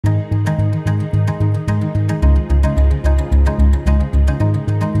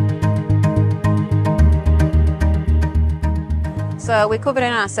So we covered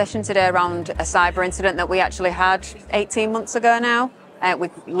in our session today around a cyber incident that we actually had 18 months ago now.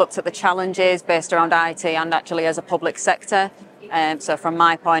 We've looked at the challenges based around IT and actually as a public sector. So from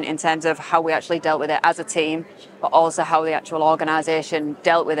my point in terms of how we actually dealt with it as a team, but also how the actual organisation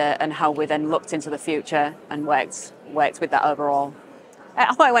dealt with it and how we then looked into the future and worked with that overall.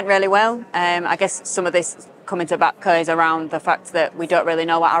 I thought it went really well. I guess some of this coming to BAPCO is around the fact that we don't really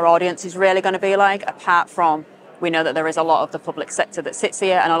know what our audience is really going to be like, apart from we know that there is a lot of the public sector that sits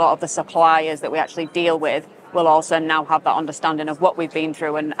here and a lot of the suppliers that we actually deal with will also now have that understanding of what we've been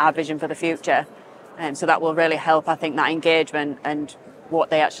through and our vision for the future. So that will really help, I think, that engagement and what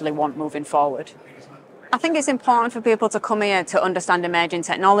they actually want moving forward. I think it's important for people to come here to understand emerging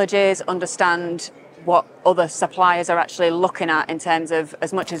technologies, understand what other suppliers are actually looking at in terms of,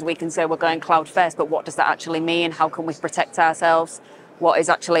 as much as we can say we're going cloud first, but what does that actually mean? How can we protect ourselves? What is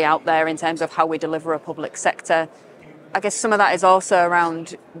actually out there in terms of how we deliver a public sector? I guess some of that is also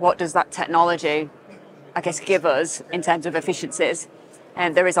around what does that technology, I guess, give us in terms of efficiencies.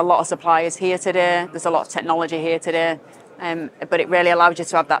 And there is a lot of suppliers here today, there's a lot of technology here today, but it really allows you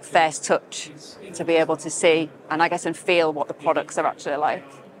to have that first touch to be able to see and I guess and feel what the products are actually like.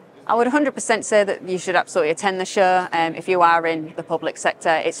 I would 100% say that you should absolutely attend the show. If you are in the public sector,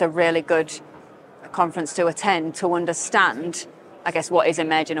 it's a really good conference to attend to understand, I guess, what is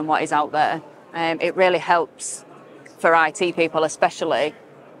emerging and what is out there. It really helps for IT people especially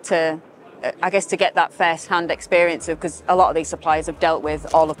to, I guess, to get that first-hand experience of, because a lot of these suppliers have dealt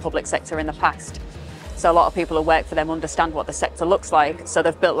with all of public sector in the past. So a lot of people who work for them understand what the sector looks like, so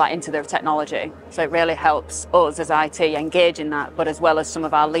they've built that into their technology. So it really helps us as IT engage in that, but as well as some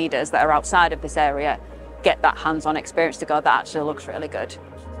of our leaders that are outside of this area, get that hands-on experience to go, that actually looks really good.